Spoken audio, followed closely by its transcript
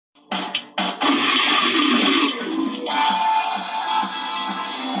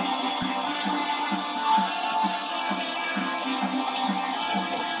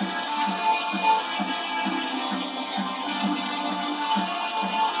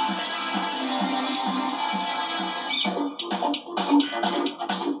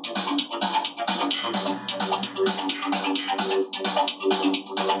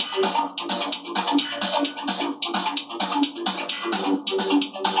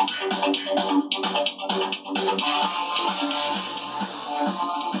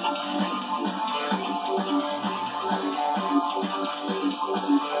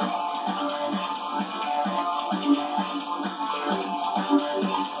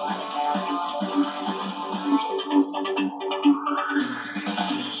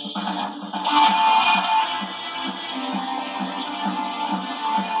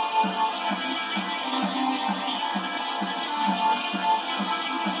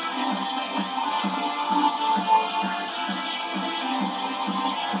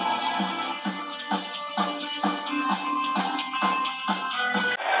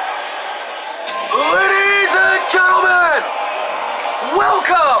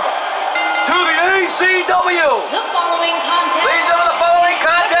Welcome to the ACW. The following contest. Ladies and gentlemen, the following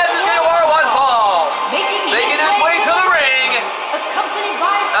contest is going to R1 Paul. Making his way to the ring.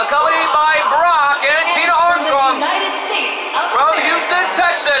 Accompanied by Brock and Tina Armstrong. From Houston,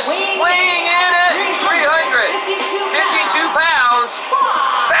 Texas. Weighing in at 352 pounds.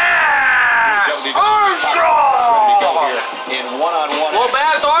 Bass Armstrong. Well,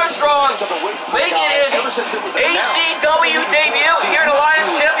 Bass Armstrong making his ACW debut here in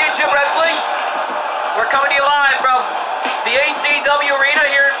Alliance Championship Wrestling. We're coming to you live from the ACW Arena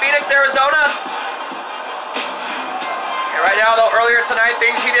here in Phoenix, Arizona. And right now, though, earlier tonight,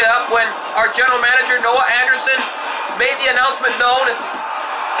 things heated up when our general manager, Noah Anderson, made the announcement known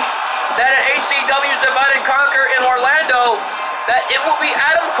that at ACW's Divide and Conquer in Orlando, that it will be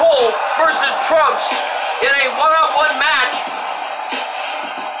Adam Cole versus Trunks in a one-on-one match.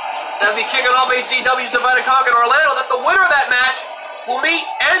 That'll be kicking off ACW's Divide and Conquer in Orlando. That the winner of that match will meet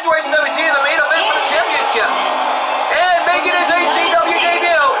Android 17 in the main event for the championship. And making his ACW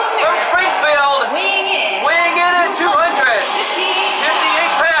debut from Springfield, weighing in at 258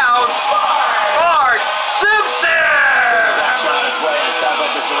 pounds, Bart Simpson.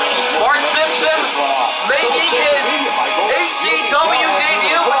 Bart Simpson making his ACW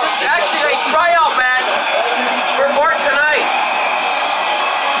debut. This is actually a tryout match for Bart tonight.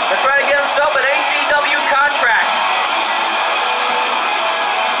 They're trying to get himself an ACW contract.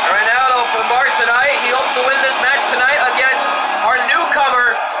 And right now, though, for Bart tonight, he hopes to win this match tonight against our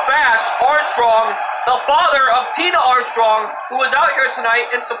newcomer, Bass Armstrong, the father of Tina Armstrong, who was out here tonight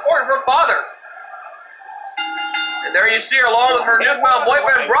in support of her father. And there you see her along with her newfound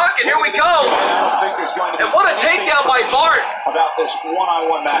boyfriend, Brock, and here we go. And what a takedown by Bart. About this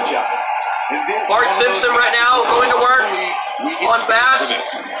one-on-one matchup. Bart Simpson right now going to work on Bass,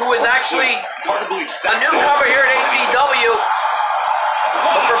 who is actually a newcomer here at ACW.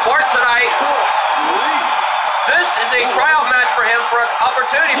 But for Bart tonight, this is a tryout match for him for an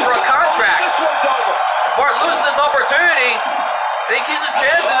opportunity for a contract. If Bart loses this opportunity, I think he's his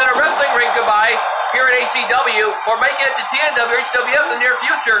chances in a wrestling ring goodbye here at ACW or making it to TNW or HWF in the near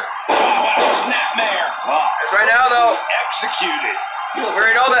future. Snapmare. As right now, though, Executed. we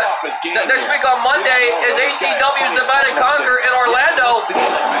already know that next week on Monday is ACW's Divide and Conquer in Orlando. He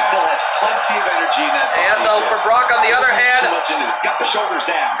still has plenty of energy in that. And for Brock, on the other hand, got the shoulders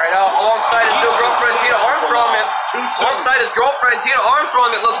down. right now alongside his new girlfriend Tina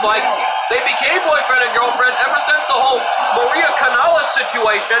Armstrong, it looks like they became boyfriend and girlfriend ever since the whole Maria Canales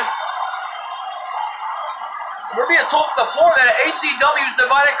situation. We're being told from the floor that at ACW's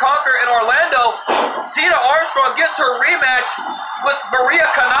Divide and Conquer in Orlando, Tina Armstrong gets her rematch with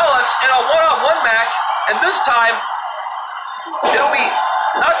Maria Canales in a one-on-one match, and this time it'll be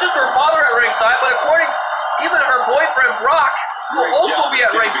not just her father at ringside, but according even her boyfriend Brock will also be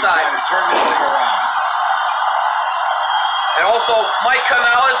at ringside. And also Mike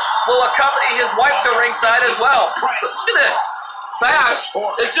Canales will accompany his wife to ringside as well. But look at this. Bass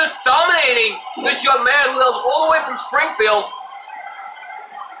is just dominating this young man who hails all the way from Springfield.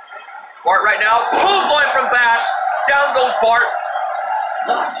 Bart right now, clothesline from Bass. Down goes Bart.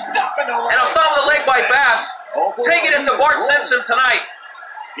 And a stop with the leg by Bass. Taking it to Bart Simpson tonight.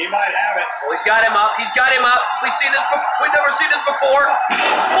 He might have it. Oh, he's got him up. He's got him up. We've never seen this before.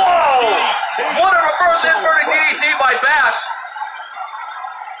 Whoa! What a reverse inverted DDT by Bass.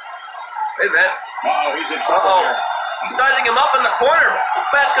 Wait a minute. Uh-oh, he's in trouble here. He's sizing him up in the corner.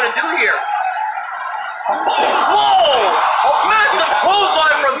 What's Bass gonna do here? Whoa! A massive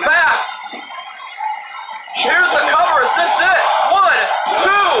clothesline from Bass. Here's the cover. Is this it? 1,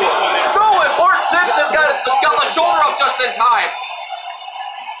 2. No, and Bart Simpson got the shoulder up just in time.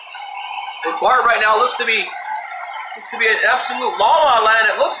 And Bart right now looks to be an absolute la-la land,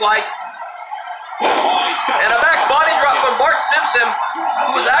 it looks like. And a back body drop from Bart Simpson,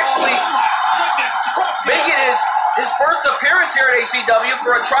 who is actually making his first appearance here at ACW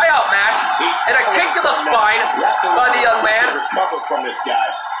for a tryout match, and a kick to the spine by the young man. Recover from this,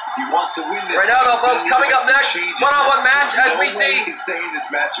 guys. He wants to win this. Right now, though, folks, coming up next, one-on-one match as we see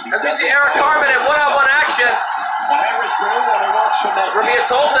Eric Carmen in one-on-one action. We're being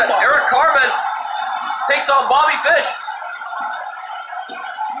told that Eric Carmen takes on Bobby Fish.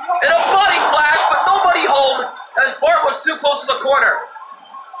 And a body splash, but nobody home as Bart was too close to the corner.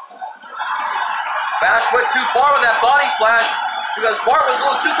 Bash went too far with that body splash because Bart was a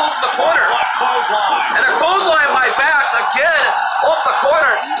little too close to the corner. And a clothesline by Bash again off the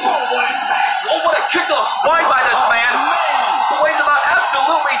corner. Oh, what a kick to the spine by this man, who weighs about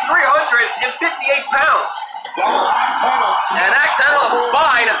absolutely 358 pounds. An axe handle to the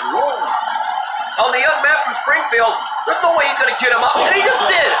spine on the young man from Springfield. There's no way he's going to get him up, and he just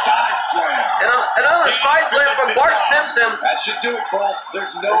did. And another side slam from Bart Simpson. That should do it, Cole.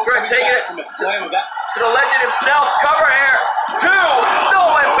 There's no taking it from a slam of that. To the legend himself. Cover here. 2.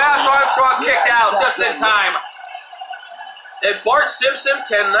 No, and Bash Armstrong kicked out just in time. And Bart Simpson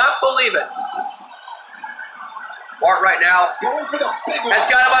cannot believe it. Bart right now Going for the big one. has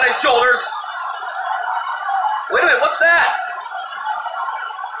got him on his shoulders. Wait a minute, what's that?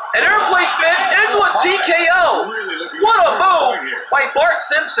 An airplane spin into a TKO. What a move by Bart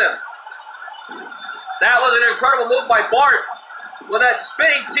Simpson. That was an incredible move by Bart with that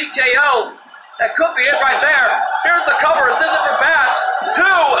spinning TKO. That could be it right there. Here's the cover. Is this it for Bash? 2.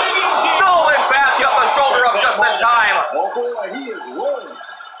 No, and Bash got the shoulder up just in time. Oh boy, he is rolling.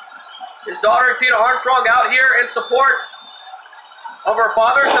 His daughter Tina Armstrong out here in support of her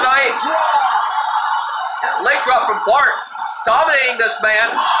father tonight. Leg drop from Bart, dominating this man,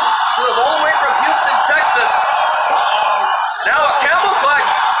 who was all the way from Houston, Texas. Now a camel clutch,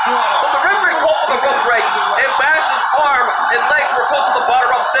 but the referee called for the rope break, and Bash's arm and legs were close to the bottom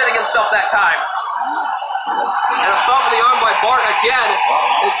rope, setting himself that time. And a stomp of the arm by Bart again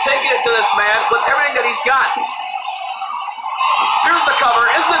is taking it to this man with everything that he's got. Here's the cover.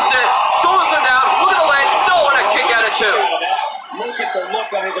 Is this it? Shoulders are down. Look at the leg. No, and a kick out of 2. Look at the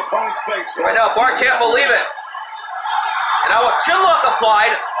look on his opponent's face. Right now, Bart can't believe it. And now a chin lock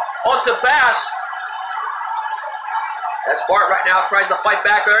applied onto Bash. As Bart right now tries to fight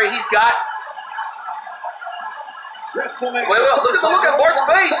back there. He's got. Wait, look at the look on Bart's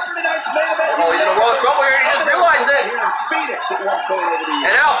face. Oh, he's in a world of trouble here, and he just realized it.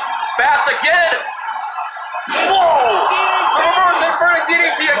 And now, Bash again. Whoa! The reverse inverted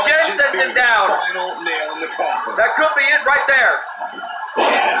DDT again sends him down. That could be it right there.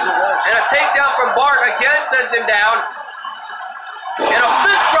 And a takedown from Bart again sends him down. And a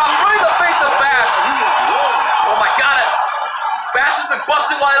fist drop right in the face of Bash. Oh my God! Bash has been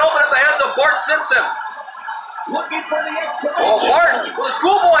busted wide open at the hands of Bart Simpson. Looking for the exclamation. Oh, Bart with a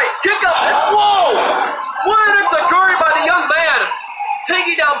schoolboy kick up. And whoa! What an enziguri by the young man,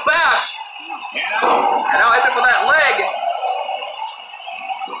 taking down Bash. And now aiming for that leg.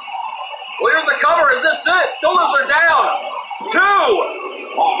 Well, here's the cover. Is this it? Shoulders are down. 2, 3,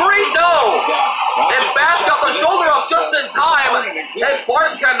 no. And Bash got the shoulder up just in time. And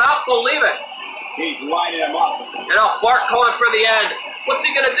Bart cannot believe it. He's lining him up. And now Bart calling for the end. What's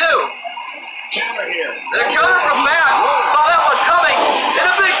he going to do? Counter here. And a counter from Bash. Saw that one coming. And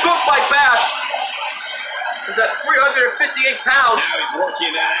a big boot by Bash. He's at 358 pounds. Now he's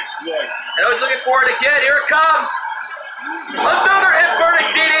working that exploit. And I was looking for it again. Here it comes. Another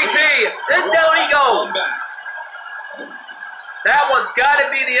inverted DDT. And down he goes. That one's got to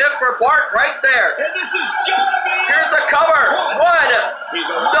be the end for Bart right there. And this is gotta be. Here's the cover. 1.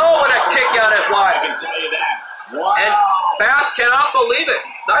 No, and a kick out at 1. I can tell you that. Wow. And Bash cannot believe it.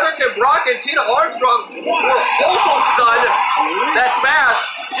 Neither can Brock and Tina Armstrong, who were also stunned that Bash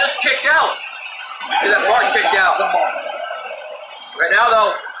just kicked out. See that Bart kicked out. Right now,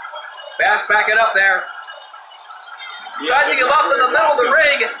 though, Bash backing up there. Sizing him up in the middle of the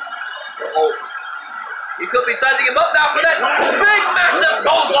ring. Uh-oh. He could be sizing him up now for that big, massive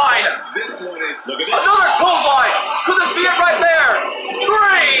clothesline. Another clothesline. Could this be it right there?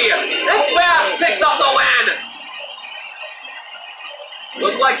 3. And Bash picks up the win.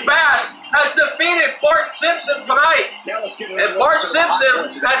 Looks like Bash has defeated Bart Simpson tonight. And Bart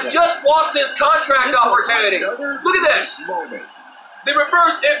Simpson has just lost his contract opportunity. Look at this. The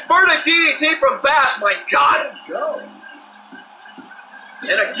reverse inverted DDT from Bash, my God.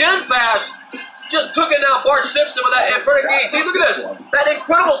 And again, Bash just took it down Bart Simpson with that inverted DDT. Look at this. That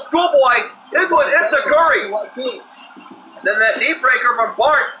incredible schoolboy into an enziguri. Then that knee breaker from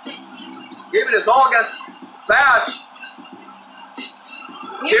Bart gave it his all against Bash.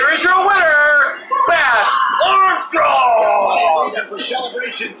 Here is your winner, Bash Armstrong! For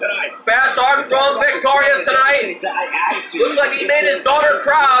celebration tonight. Bash Armstrong victorious tonight. Looks like he made his daughter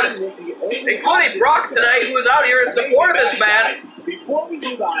proud, including Brock tonight, who was out here in support of this man. before we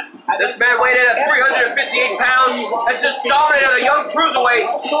move on, This man weighed in at 358 pounds and just dominated a young cruiserweight.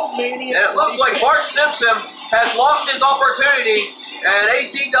 And it looks like Bart Simpson has lost his opportunity at an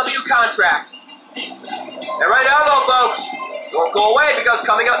ACW contract. And right now, though, folks, don't go away because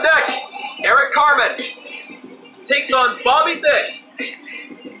coming up next, Eric Carmen takes on Bobby Fish.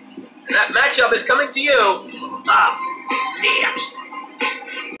 And that matchup is coming to you next.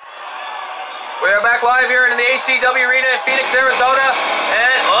 We're back live here in the ACW Arena in Phoenix, Arizona.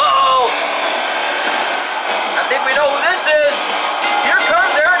 And, I think we know who this is. Here comes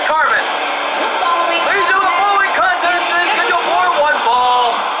Eric Carmen. Ladies and gentlemen, the following contest is scheduled for one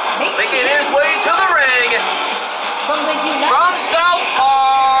fall. Making his way to the ring from South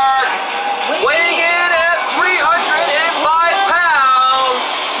Park, weighing in at 305 pounds,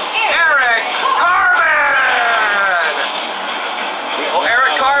 Eric Carmen. Oh,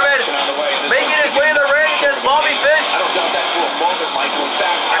 Eric Carmen making his way to the ring against Bobby Fish. I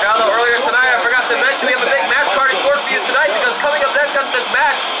got earlier tonight, I forgot to mention we have a big match card in store for you tonight because coming up next after this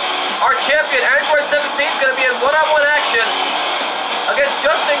match, our champion Android 17 is going to be in one-on-one action against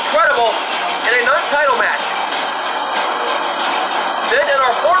Just Incredible in a non-title match. Then in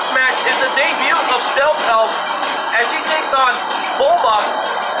our fourth match is the debut of Stealth Elf as she takes on Bulma.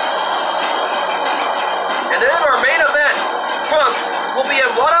 And then in our main event, Trunks will be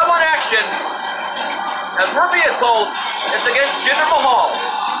in one-on-one action. As we're being told, it's against Jinder Mahal.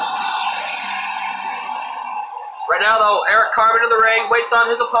 Right now, though, Eric Carmen in the ring waits on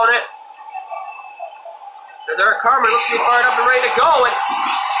his opponent. As Eric Carmen looks to be fired up and ready to go, and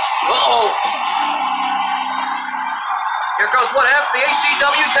here comes one half of the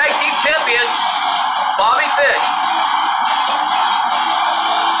ACW Tag Team Champions, Bobby Fish.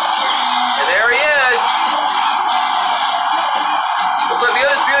 And there he is. Looks like the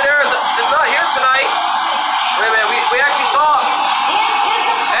Undisputed Era is not here tonight. Wait a minute, we actually saw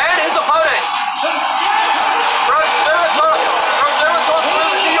and his opponent from Saratoga,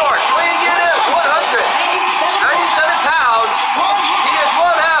 New York, weighing in at 197 pounds. He is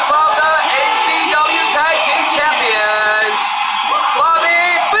one half of the ACW Tag Team Champions,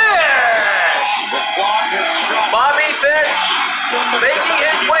 Bobby Fish. Bobby Fish making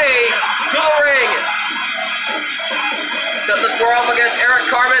his way to the ring. Set the square off against Eric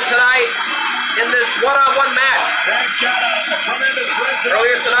Carmen tonight in this one-on-one match.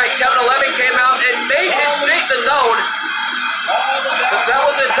 Earlier tonight, Kevin 11 came out and made his statement known. But that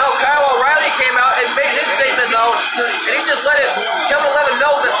was until Kyle O'Reilly came out and made his statement known. And he just let Kevin 11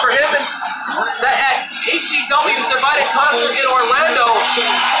 know that for him and that at ACW's Divide and Conquer in Orlando,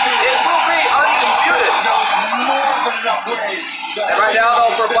 it will be undisputed. And right now,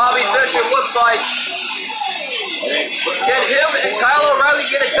 though, for Bobby Fish, it looks like can him and Kyle O'Reilly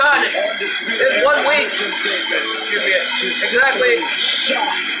get it done in 1 week? Excuse me. Exactly.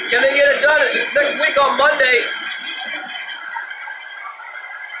 Can they get it done next week on Monday?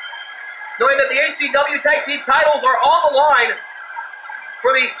 Knowing that the ACW Tag Team titles are on the line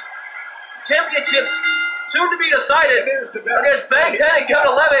for the championships soon to be decided against Ben 10 and Kevin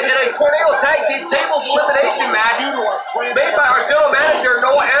 11 in a Tornado Tag Team Tables Elimination match made by our general manager,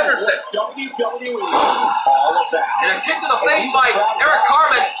 Noah Anderson. And a kick to the face by Eric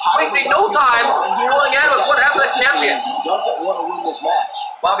Carmen, wasting no time going in with one half of the champions.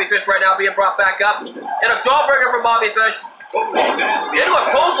 Bobby Fish right now being brought back up. And a jawbreaker from Bobby Fish. Into a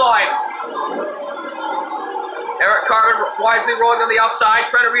clothesline. Eric Carmen wisely rolling on the outside,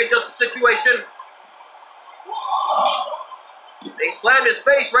 trying to readjust the situation. He slammed his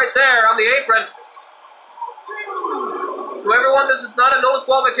face right there on the apron. So everyone, this is not a no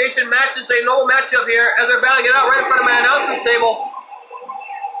disqualification match. This is a no matchup here as they're battling it out right in front of my announcer's table.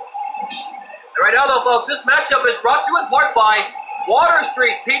 And right now, though, folks, this matchup is brought to you in part by Water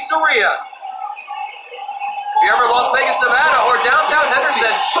Street Pizzeria. If you're ever in Las Vegas, Nevada, or downtown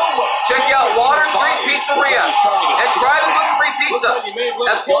Henderson, check out Water Street Pizzeria and try the gluten-free pizza.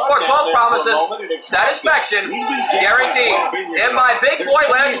 As Cold 412 promises, satisfaction guaranteed. And by Big Boy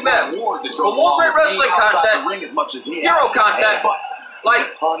Lance Smith. For more great wrestling content, hero content,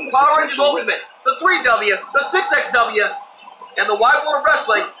 like Power Rangers Ultimate, the 3W, the 6XW, and the Wide World of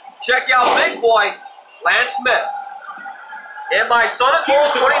Wrestling, check out Big Boy Lance Smith. And by Sonic Balls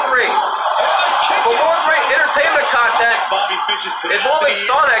 23. For more great entertainment content involving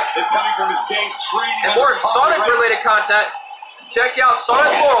Sonic and more Sonic-related content, check out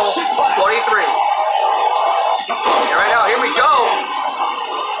Sonic Laurel 23. And right now, here we go.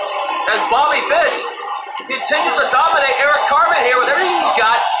 As Bobby Fish continues to dominate Eric Carmen here with everything he's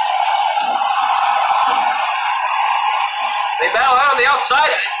got. They battle out on the outside.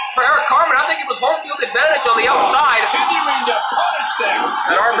 for Eric Carmen. I think it was home field advantage on the outside. Continuing to punish them.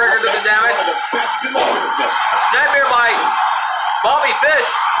 And Armberger did the damage. One of the best in the business. A snap here by Bobby Fish.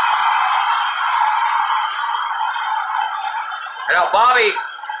 And now Bobby,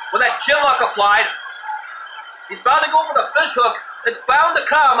 with that chin lock applied, he's bound to go for the fish hook. It's bound to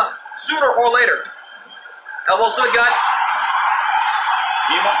come sooner or later. Elbows to the gut.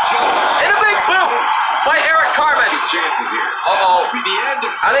 And a big boot by Eric Carmen. His chances here. Uh-oh. Be the end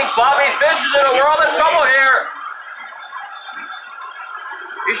of I think Bobby Fish is in a world of trouble here.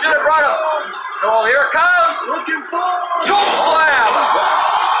 He should have brought him. Oh, here it comes. looking for Choke slam.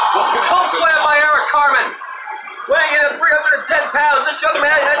 Choke slam by Eric Carmen. Weighing in at 310 pounds. This young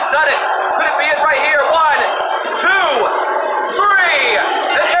man has done it. Could it be it right here? 1, 2,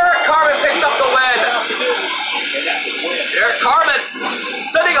 3. And Eric Carmen picks up the win. Eric Carmen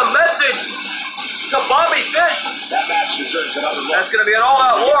sending a message to Bobby Fish. That match deserves another look. That's going to be an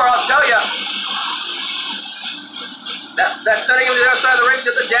all-out war, I'll tell you. That's sending him to the other side of the ring,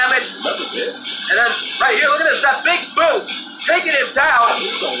 did the damage. Remember this? And then right here, look at this, that big boot, taking him down.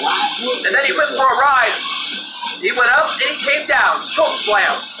 And then he went for a ride. He went up and he came down. Choke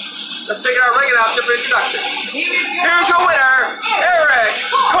slam. Let's take our ring announcer for introductions. Here's your winner, Eric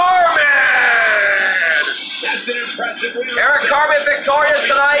Carmen. That's an impressive win. Eric Carmen victorious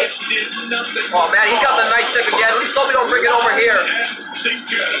tonight. Oh man, he got the nice stick again. Let's hope we don't bring it over here.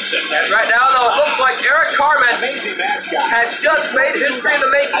 Right now, though, it looks like Eric Carmen has just made history in the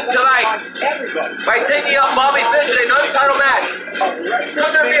making tonight by taking out Bobby Fish in a non-title match.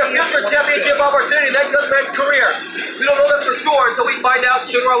 Could there be a future championship opportunity in that good man's career? We don't know that for sure until we find out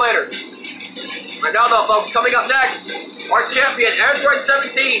sooner or later. Right now, though, folks, coming up next, our champion, Android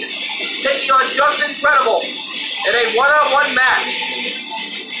 17, taking on Justin Credible in a one-on-one match.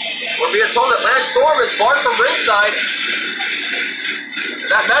 We're being told that Lance Storm is barred from ringside.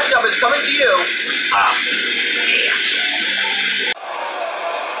 That matchup is coming to you.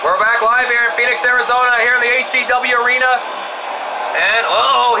 We're back live here in Phoenix, Arizona, here in the ACW Arena. And,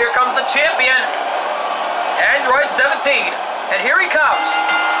 oh, here comes the champion, Android 17. And here he comes.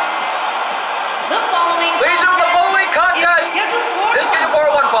 Ladies and gentlemen, the following contest is scheduled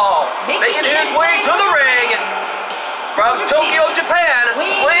for one fall. Making his way to the ring from Tokyo, Japan,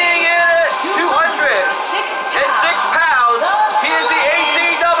 weighing in at 206 pounds. He is the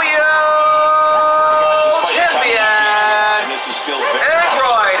ACW champion,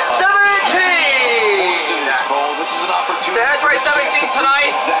 Android 17. To Android 17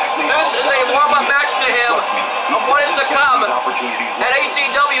 tonight, this is a warm-up match to him of what is to come at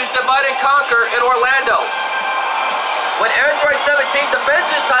ACW's Divide and Conquer in Orlando. When Android 17 defends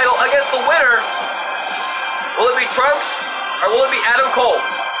his title against the winner, will it be Trunks or will it be Adam Cole?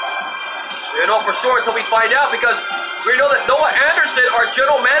 We don't know for sure until we find out, because we know that Noah Anderson, our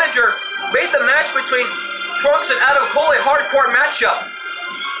general manager, made the match between Trunks and Adam Cole a hardcore matchup.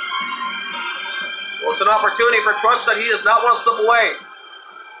 Well, it's an opportunity for Trunks that he does not want to slip away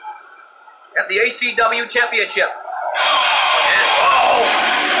at the ACW Championship. And, oh,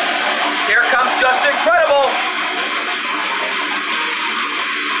 here comes Justin Credible.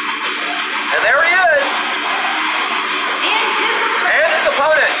 And there he is. And his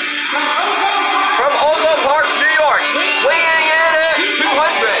opponent from Ozone Parks, New York, weighing in at 225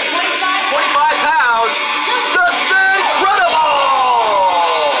 pounds, Justin Credible.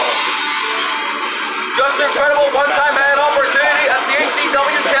 Justin Credible one time had an opportunity at the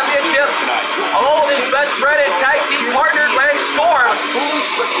ACW Championship, along with his best friend and tag team partner, Lance Storm,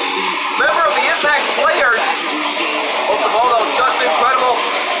 member of the Impact Players. Most of all, though, Justin Credible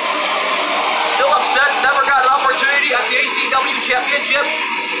still upset, never got an opportunity at the ACW Championship.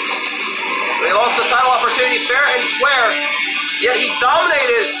 He lost the title opportunity fair and square, yet he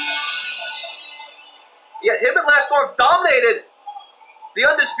dominated. Yet him and Lance Storm dominated the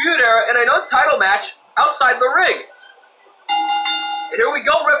Undisputed Era in an untitled match outside the ring. And here we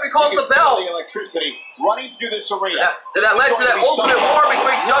go, referee calls the bell. Electricity running through this arena. That led to that ultimate war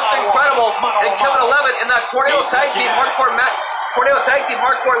between Justin Credible and Kevin 11 in that Tornado Tag Team Hardcore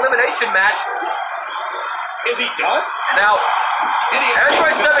Elimination match. Is he done? Now,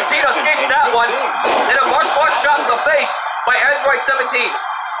 Android 17 escapes that one, and a martial arts shot to the face by Android 17.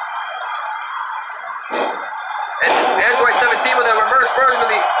 And Android 17 with a reverse version of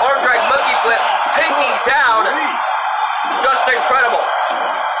the arm drag monkey flip, taking down Justin Credible.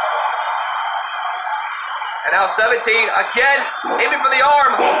 And now 17 again aiming for the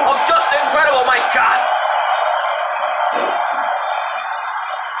arm of Justin Credible. My God.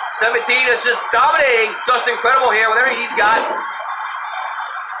 17 is just dominating Justin Credible here with everything he's got.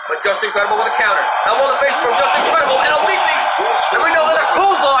 But Justin Credible with a counter. Elbow to the face from Justin Credible and a leaping And we know that a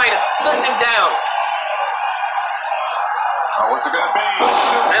clothesline sends him down. What's it going to be?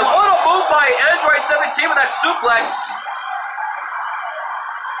 And what a move by Android 17 with that suplex.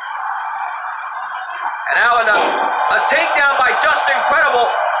 And now a takedown by Just Incredible.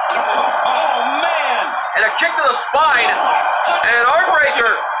 Oh, man. And a kick to the spine. And an arm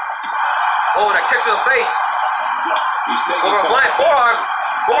breaker. Oh, and a kick to the face. He's taking Over a flying forearm.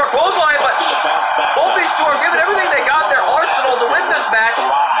 Over a clothesline, but both these two are giving everything they got in their arsenal to win this match.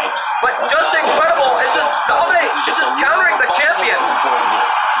 But Just Incredible is just dominating. This is countering the champion.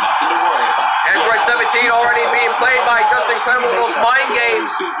 Nothing to worry about. Android 17 already being played by Just Incredible, those mind games.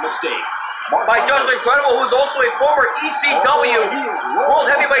 Mistake. By Just Incredible, who's also a former ECW World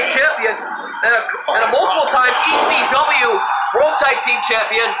Heavyweight Champion and a multiple-time ECW World Tag Team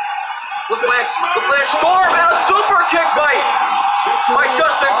Champion with Lance Storm and a super kick by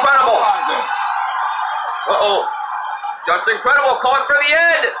Just Incredible. Uh-oh. Just Incredible calling for the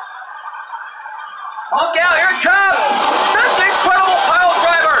end. Look out, here it comes. That's Incredible pile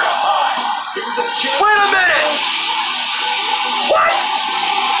driver. Wait a minute. What?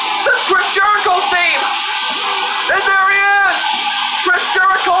 That's Chris Jericho's theme. And there he is. Chris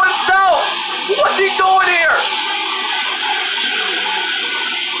Jericho himself. What's he doing here?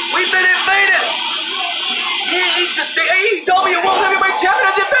 We've been invaded. The AEW World Heavyweight Champion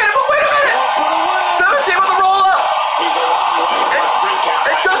has invaded, but wait a minute. 17 with a roll up.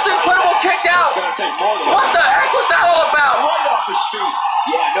 And Just Incredible kicked out. What the heck was that all about? Right off his feet.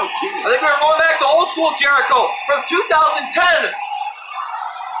 Yeah, no kidding. I think we were going back to old school Jericho from 2010.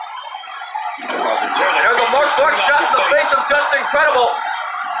 There's a martial arts shot to the face of Just Incredible.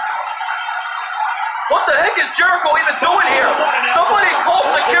 What the heck is Jericho even doing here? Somebody call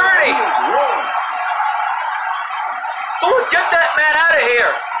security. Someone get that man out of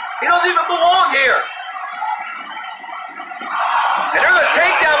here. He doesn't even belong here. And there's a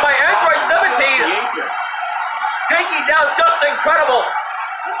takedown by Android 17. Taking down Just Incredible.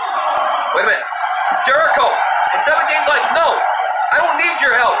 Wait a minute. Jericho. And 17's like, no, I don't need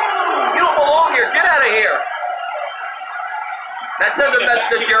your help. You don't belong here. Get out of here. That sends a message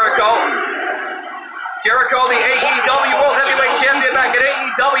to Jericho. Jericho, the AEW World Heavyweight Champion back at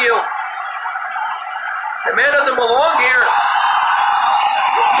AEW. The man doesn't belong here.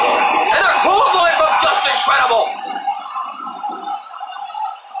 And a clothesline from Just Incredible.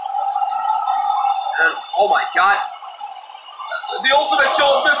 And oh my God. The ultimate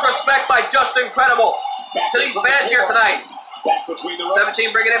show of disrespect by Just Incredible to these fans here tonight.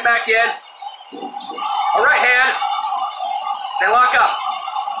 17 bringing it back in. A right hand. They lock up.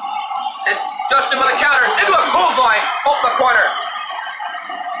 And Justin with a counter into a clothesline off the corner.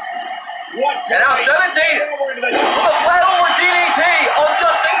 And now 17 with a flat over DDT on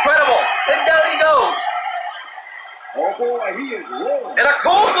Just Incredible. And down he goes. Oh boy, he is rolling. And a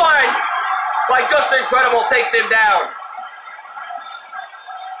clothesline by Just Incredible takes him down.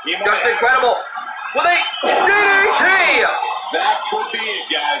 Just Incredible with a DDT. That could be it,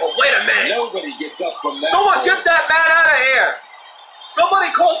 guys. Oh, wait a minute. Nobody gets up from that. Someone get that man out of here.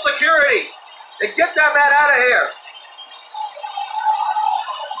 Somebody call security and get that man out of here.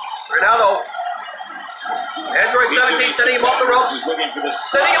 Right now, though, Android 17 setting him off the ropes.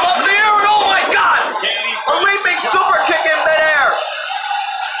 Setting him up in the air, and oh my God! A leaping super kick in midair.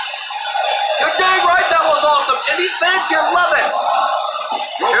 You're dang right, that was awesome. And these fans here love it.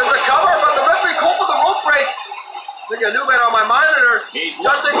 Here's the cover, but the referee called for the rope break. I think a new man on my monitor.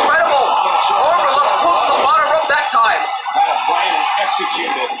 Just Incredible. Arm was up close to the bottom rope that time. Had a plan and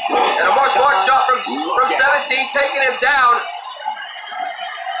executed. And a martial arts shot from 17, taking him down.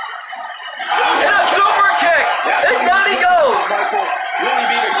 And a super kick. And down he goes.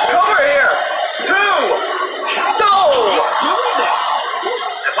 Cover here. 2. No.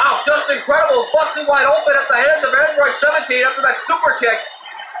 And wow, Just Incredible is busting wide open at the hands of Android 17 after that super kick.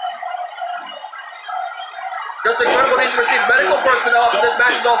 Just Incredible needs to receive medical personnel after this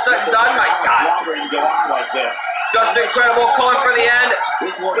match is all said and done. My God. Just Incredible calling for the end.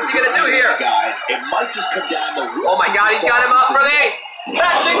 What's he going to do here? It might just come down to oh my God, he's got him up for the ace.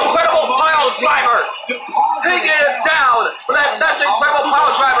 That's Incredible pile driver. Taking him down. That's Incredible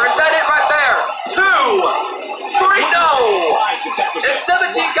pile driver. Is that it right there? 2, 3, no. And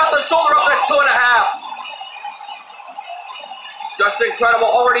 17 got the shoulder up at 2.5. Just Incredible,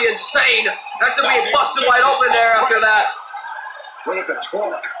 already insane. After being busted wide open there after that. Look at the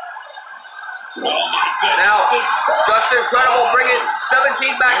torque. Now, Just Incredible bringing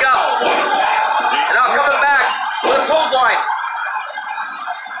 17 back up. And now coming back with a clothesline.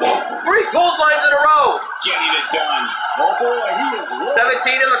 3 clotheslines in a row. Getting it done. Oh boy, he is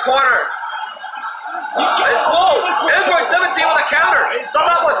 17 in the corner. And whoa! Android 17 with a counter. Saw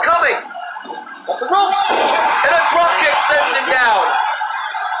that one coming. Off the ropes. And a drop kick sends him down.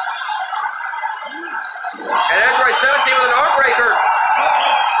 And Android 17 with an arm breaker.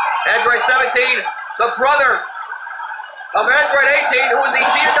 Android 17, the brother of Android 18, who was the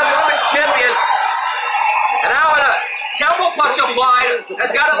GW Women's Champion. And now in a cowboy punch applied,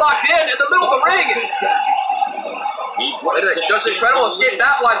 has got it locked in the middle of the ring. Just Incredible escaped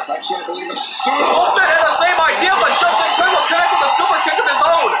that one. Wolfman had the same idea, but Just Incredible connected with a super kick of his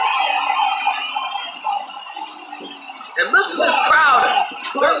own. And listen to this crowd.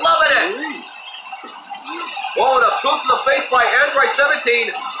 They're loving it. Whoa, and a boot to the face by Android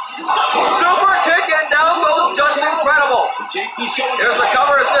 17. Super kick, and down goes Just Incredible. Here's the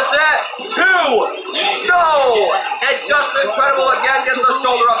cover. Is this it? 2. No! And Just Incredible again gets the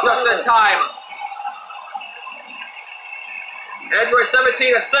shoulder up just in time. Android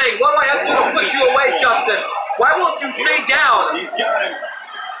 17 is saying, what do I have to do to put you away, Justin? Why won't you stay down? He's got him.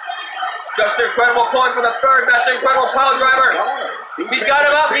 Just Incredible calling for the third match. Incredible pile driver. He's got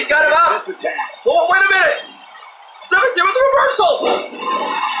him up. He's got him up. Whoa, wait a minute. 17 with the reversal.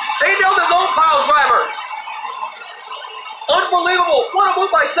 They nailed his own pile driver. Unbelievable. What a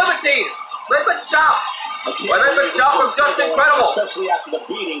move by 17. Layman's chop. Layman's chop from Just Incredible. Especially after the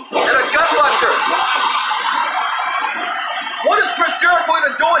beating. And a gutbuster. What is Chris Jericho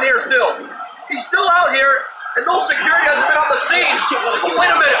even doing here still? He's still out here, and no security hasn't been on the scene. But wait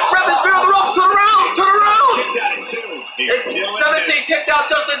a minute. Ref has been on the ropes. Turn around. Turn around. And 17 kicked out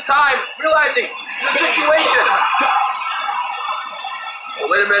just in time, realizing the situation. Oh,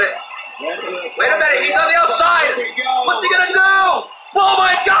 wait a minute. Wait a minute. He's on the outside. What's he going to do? Oh,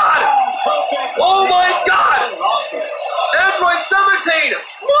 my God. Oh, my God. Android 17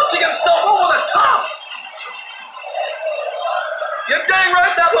 launching himself over the top. You're dang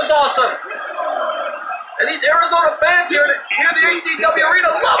right, that was awesome. And these Arizona fans here at the ACW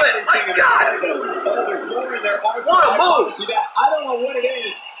Arena love it. My God. What a move. I don't know what it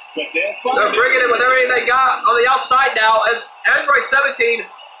is, but they're bringing it with everything they got on the outside now, as Android 17,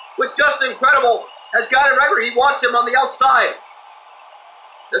 with Just Incredible, has got it right where he wants him on the outside.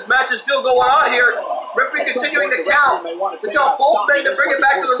 This match is still going on here. Referee continuing to count to tell both men to bring it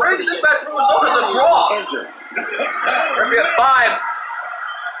back to the ring. And this match was over as a draw. Referee at 5.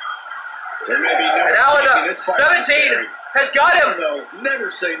 And now in 17 has got him.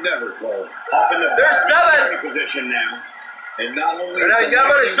 Never say never, Cole. There's 7. Position now. And not only now he's got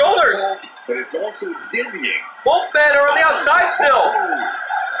him on his shoulders. But it's also dizzying. Both men are on the outside still.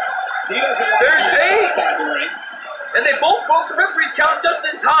 There's 8. And they both broke the referee's count just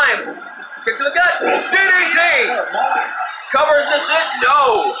in time. Kick to the gut. DDT. Covers this in?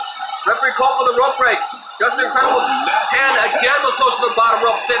 No. Referee called for the rope break. Just Incredible's hand again was close to the bottom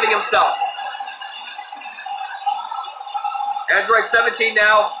rope, saving himself. Android 17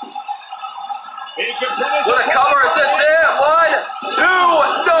 now. With a cover. Is this it? 1, 2.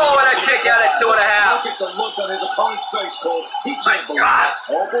 No, and a kick out at 2.5. Look at the look on his opponent's face, Cole. He can't believe it.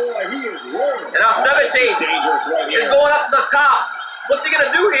 Oh boy, he is rolling. And now 17 is going up to the top. What's he going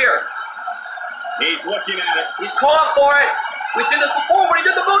to do here? He's looking at it. He's calling for it. We've seen this before when he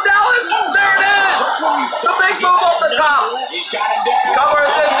did the Bo Dallas. There it is. The big move off the top. He's got him down. Cover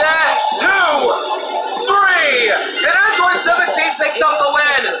this at 2, 3. And Android 17 picks up the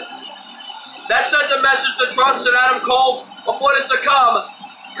win. That sends a message to Trunks and Adam Cole of what is to come.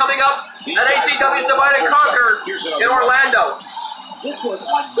 Coming up at ACW's Divide and Conquer in Orlando.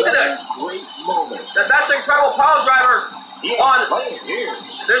 Look at this. That's Incredible pile driver on.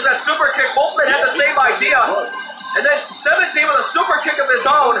 There's that super kick. Both men had the same idea. And then 17 with a super kick of his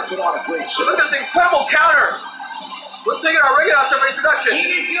own. Look at this incredible counter. Let's take our ring announcer for introductions.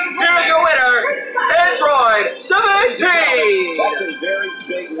 Here's your winner, Android 17. That's a very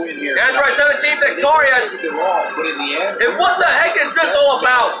big win here. Android 17 victorious. And what the heck is this all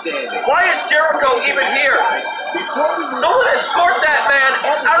about? Why is Jericho even here? Someone escort that man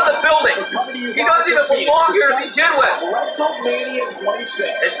out of the building. He doesn't even belong here to begin with.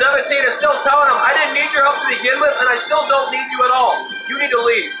 And 17 is still telling him, I didn't need your help to begin with, and I still don't need you at all. You need to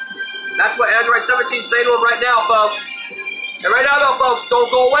leave. That's what Android 17 is saying to him right now, folks. And right now, though, folks, don't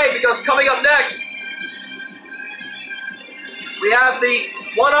go away, because coming up next, we have the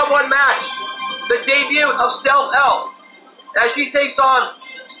one-on-one match, the debut of Stealth Elf, as she takes on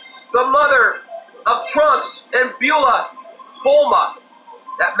the mother of Trunks and Beulah, Bulma.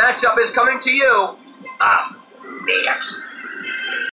 That matchup is coming to you up next.